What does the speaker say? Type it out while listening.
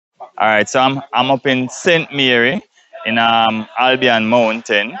All right, so I'm up in St. Mary in Albion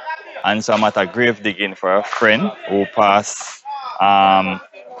Mountain, and so I'm at a grave digging for a friend who passed um,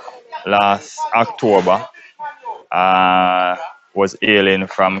 last October. Uh, was ailing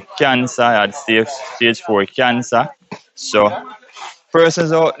from cancer, had stage 4 cancer. So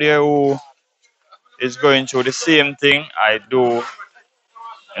persons out there who is going through the same thing, I do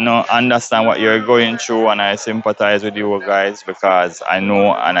understand what you're going through, and I sympathize with you guys because I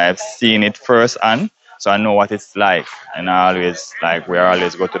know and I've seen it firsthand. So I know what it's like, and we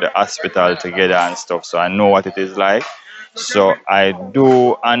always go to the hospital together and stuff. So I know what it is like. So I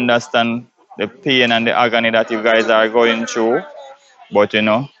do understand the pain and the agony that you guys are going through. But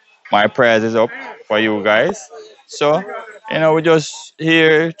my prayers is up for you guys. So we're just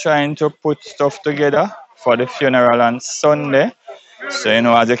here trying to put stuff together for the funeral on Sunday. So,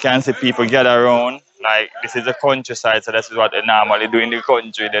 as you can see, people gather around. Like, this is the countryside, so this is what they normally do in the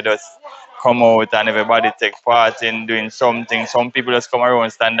country. They just come out and everybody take part in doing something. Some people just come around,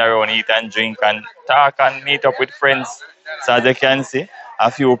 stand around, eat and drink and talk and meet up with friends. So, as you can see,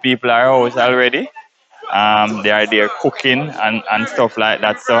 a few people are out already. They are there cooking and stuff like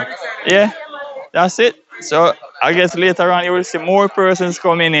that. So, yeah, that's it. So, I guess later on you will see more persons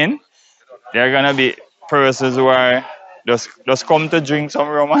coming in. There are going to be persons who are just come to drink some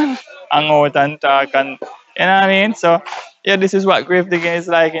rum and hang out and talk, and you know what I mean. So yeah, this is what grave digging is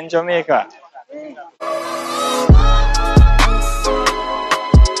like in Jamaica.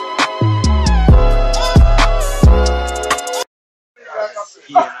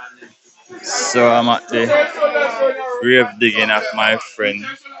 So I'm at the grave digging of my friend,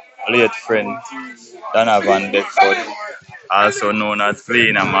 late friend Donovan, also known as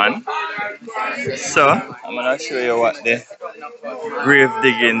Gleaner man. So I'm gonna show you what the grave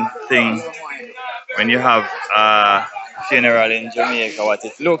digging thing, when you have a funeral in Jamaica, what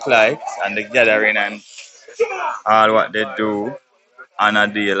it look like, and the gathering and all what they do on a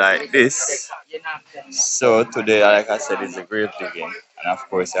day like this. So today, like I said, is a grave digging, and of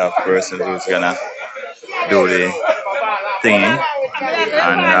course you have person who's gonna do the thing,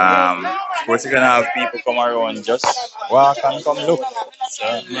 and of course you're gonna have people come around just walk and come look. So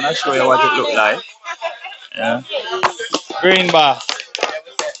I'm gonna show you what it look like. Yeah, green bar.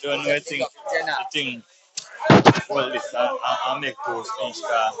 Don't know the thing. Hold this and make those things.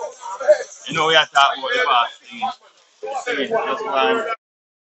 We are talking about the past thing. Just one.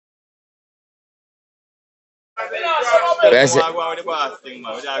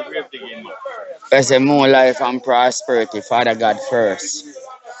 I say more life and prosperity, Father God first.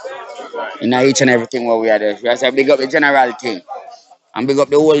 In each and everything what we are doing. I say big up the general thing. And big up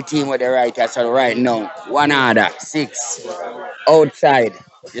the whole team with the writers right now. One order, 6. Outside.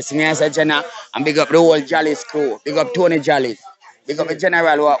 You see me as a general, and big up the whole Jolly's crew. Big up Tony Jolly. Big up the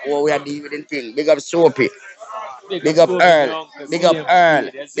general what we are doing with the thing. Big up Soapy. Big up Earl. Big up Earl.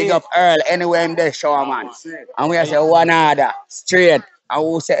 Big up Earl. Anywhere in the show, man. And we are say one order, straight.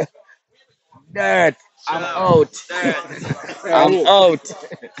 And we say, dirt. I'm out. I'm out.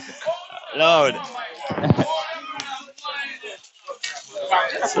 Loud.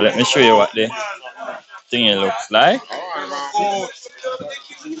 So let me show you what the thing it looks like.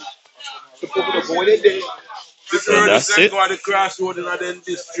 So that's it.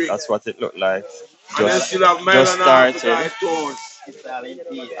 That's what it looked like. Just started. So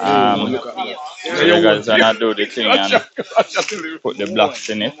you guys gonna do the thing and put the blocks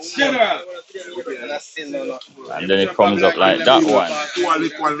in it, and then it comes up like that one.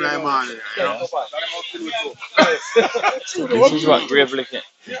 So this is what grave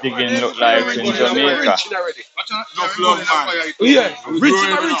digging look like in Jamaica.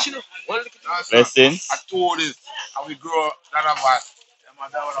 Blessings.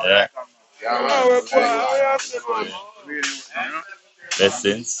 Yeah.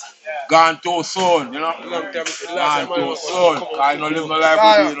 Blessings. Gone too soon, Gone too soon. I don't live my life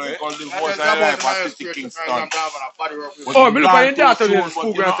with you, You can't live most of your life at City Kingston. Oh, me look at your daughter in school,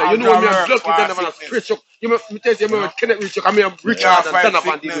 me me a blood with Donovan and rich up. Me tell you, me connect rich up, and me am richer than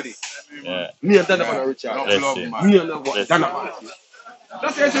Donovan did. Yeah. Me and Donovan are richer. Me and Donovan.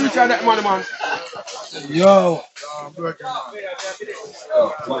 That's why you're richer than that man. Yo.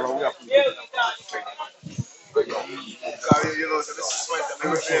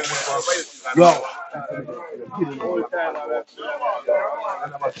 Yo.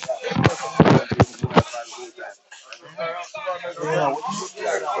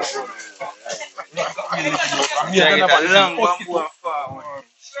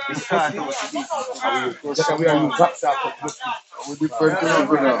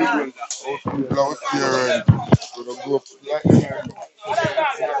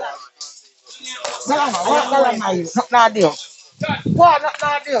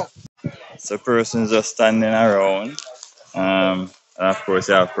 So persons just standing around. And of course,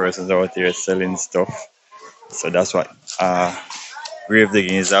 you have persons out here selling stuff. So that's what grave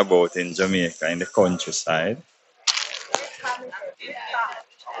digging is about in Jamaica, in the countryside.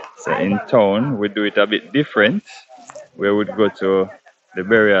 So in town, we do it a bit different. We would go to the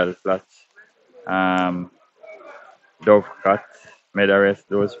burial plot, Dovecat, Medarest,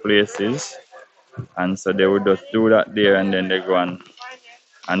 those places. And so they would just do that there and then they go and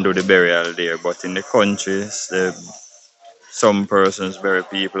do the burial there. But in the countries, some persons bury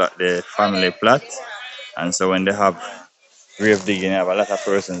people at the family plot. And so when they have grave digging, you have a lot of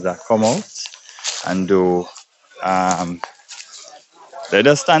persons that come out and do, they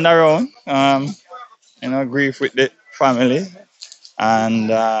just stand around, grieve with the family and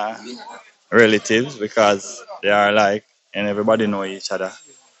relatives because they are like, and everybody know each other.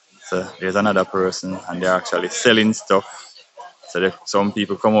 So there's another person and they're actually selling stuff. So some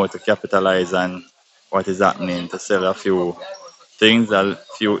people come out to capitalize on what is happening to sell a few things. A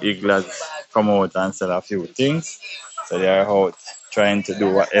few iglas come out and sell a few things. So they are out trying to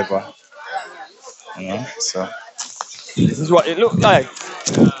do whatever. So this is what it looks like.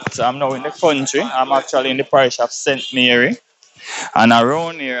 So I'm now in the country. I'm actually in the parish of St. Mary. And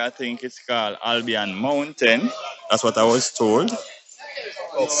around here, I think it's called Albion Mountain. That's what I was told.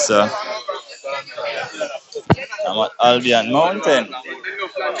 So I'm at Albion Mountain.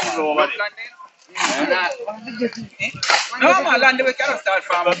 No, man, land we cannot start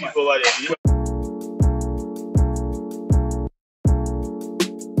from people over there.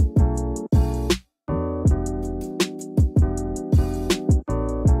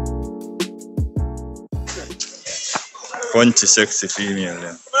 20 sexy female.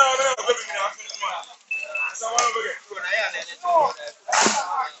 Yeah.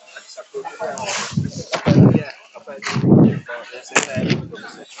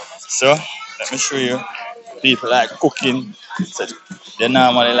 So, let me show you. People like cooking. So they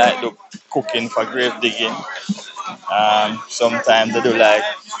normally like do cooking for grave digging. Sometimes they do like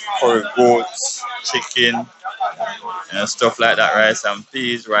for goats, chicken, stuff like that, rice and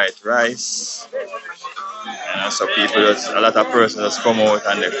peas, white rice. So people a lot of persons just come out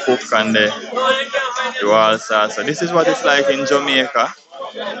and they cook and they do all sorts. So this is what it's like in Jamaica.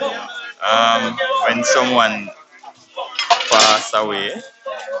 When someone pass away,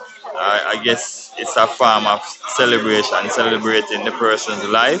 I guess it's a form of celebration, celebrating the person's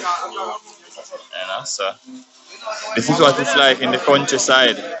life. So this is what it's like in the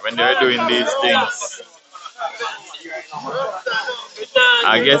countryside when they're doing these things.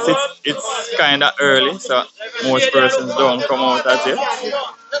 I guess it's kind of early, so most persons don't come out at it.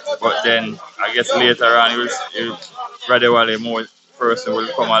 But then I guess later on, you gradually more person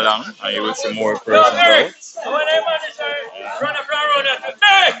will come along, and you will see more persons out.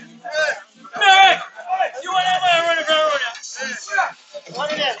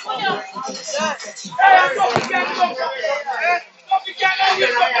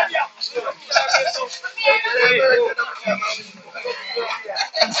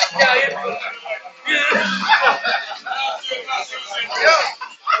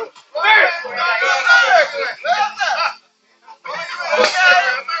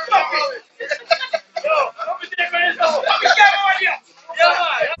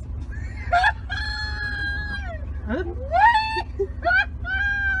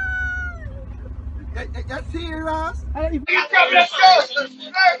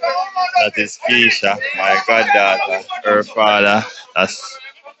 That is Keisha, my goddaughter. Her father, that's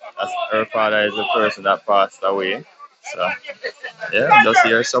her father is the person that passed away. So yeah, I'm just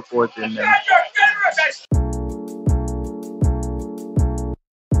here supporting them.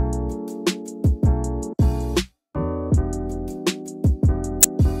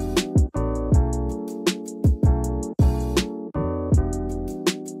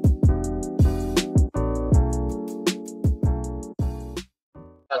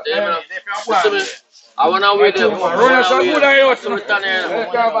 I want to wait there. I saw it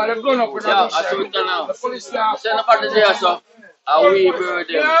now. Send up on the day, so I will bury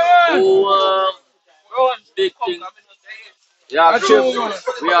them. Oh, big thing. Yeah,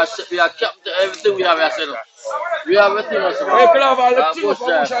 we are kept everything we have. We have everything.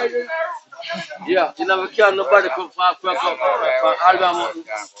 Yeah, you never can nobody come from Alabama.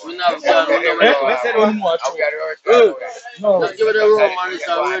 We never can, we never come. Let's say one more. No. Just give it a room, man. It's a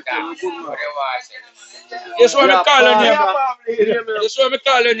rate, we good, man. Yes, what I call on him. Hear me? Yes, what I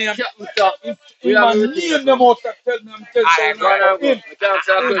call on him. We have Man, everything. name them out and tell them, tell someone. We can't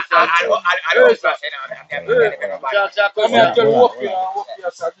say a question. Can't say a Come here, tell question. walk here, walk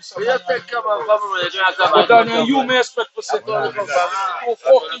here, sir. This We man. just take care of our family. You can't say a But question. then you may expect to say, Don't come from oh,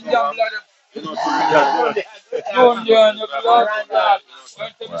 fucking damn blood. you know, to the Don't you know, blood, blood.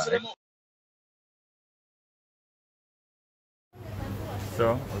 Don't tell me say them out.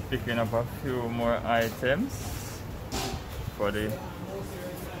 So we're picking up a few more items for the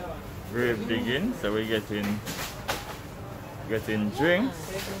grave digging. So we're getting drinks,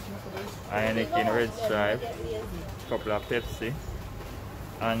 Heineken Red Stripe, couple of Pepsi,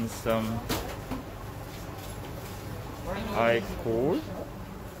 and some cool.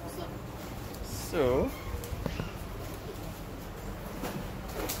 So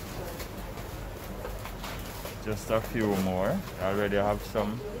just a few more. I already have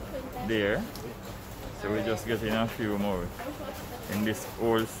some there, so we're just getting a few more in this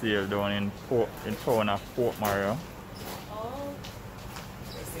wholesale down in town of Port Mario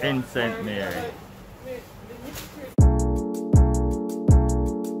in St. Mary.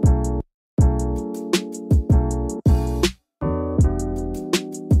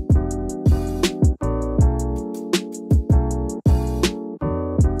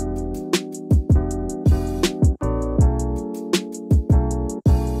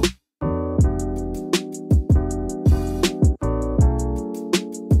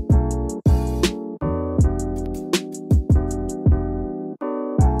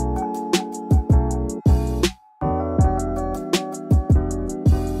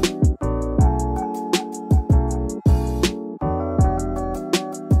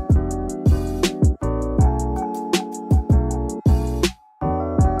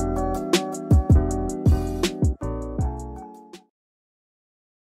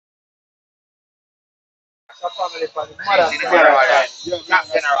 Not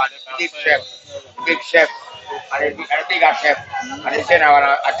general, big chef, and the bigger chef, and the general,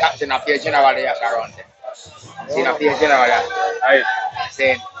 a captain of the general there around them. See, the general there. I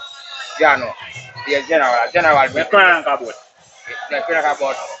say, Jano, the general, we can't about. The can't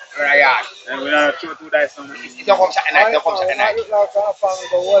about, we're a yard. And we're not sure to die some. It don't come Saturday night, don't come Saturday night.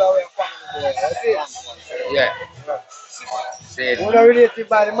 Yeah. Say, we're not related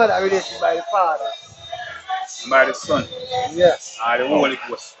by the mother, related by the father. By the son. Yes. The Holy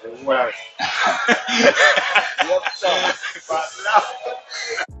Ghost. The Holy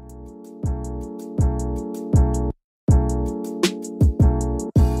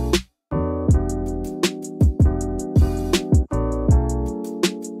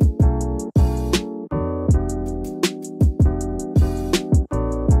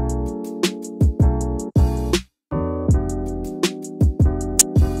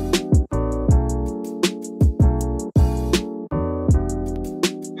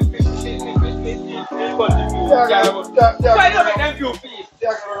Why not make them feel free?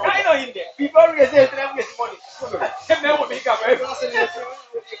 I know in there. People always say to them get money. Them never make up. Eh?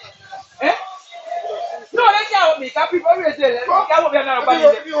 No, they can't make up. People always say they can't make another money.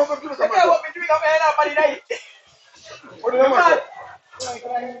 They can't make another money. What do you want?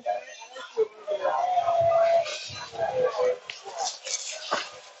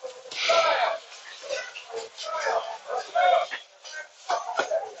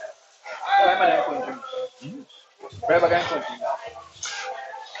 Berapa kan kunci?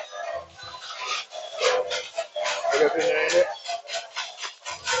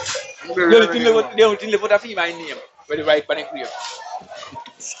 Dia until level tapi main ni, very right panik dia.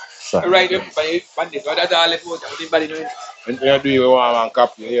 Right dia panik, ada level until balik ni. And you do one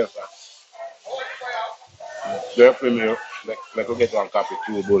copy here, sir. There for me, like go get one copy,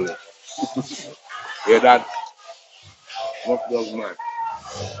 2 bullets. Yeah, that. What does man?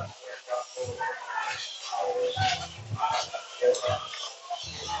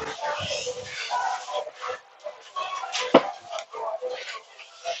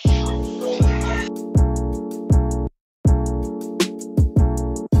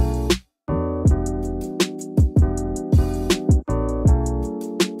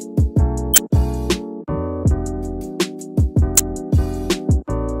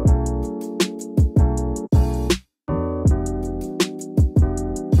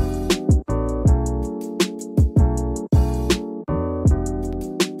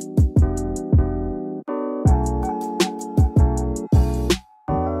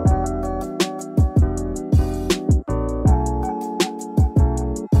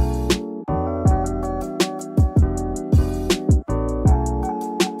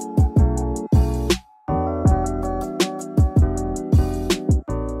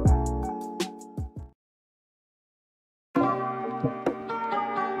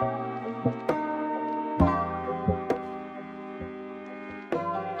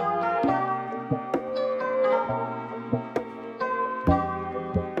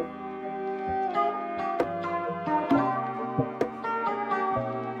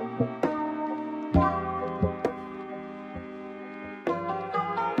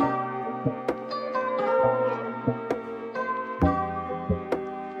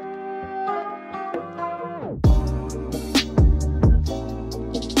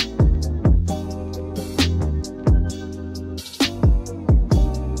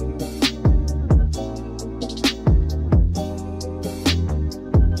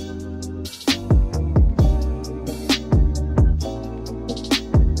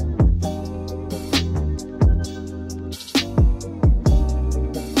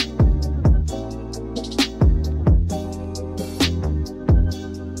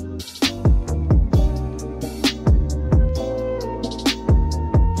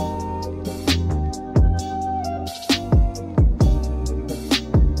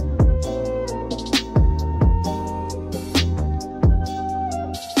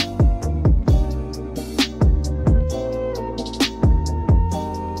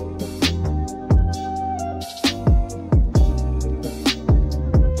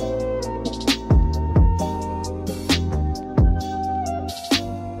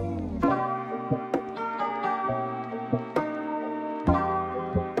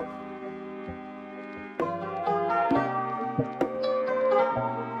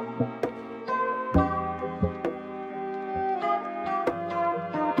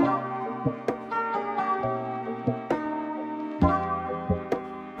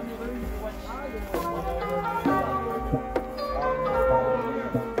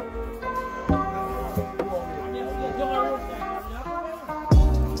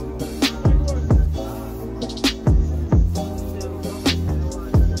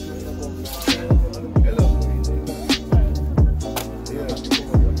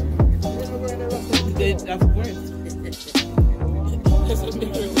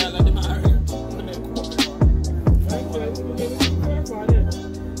 girl and them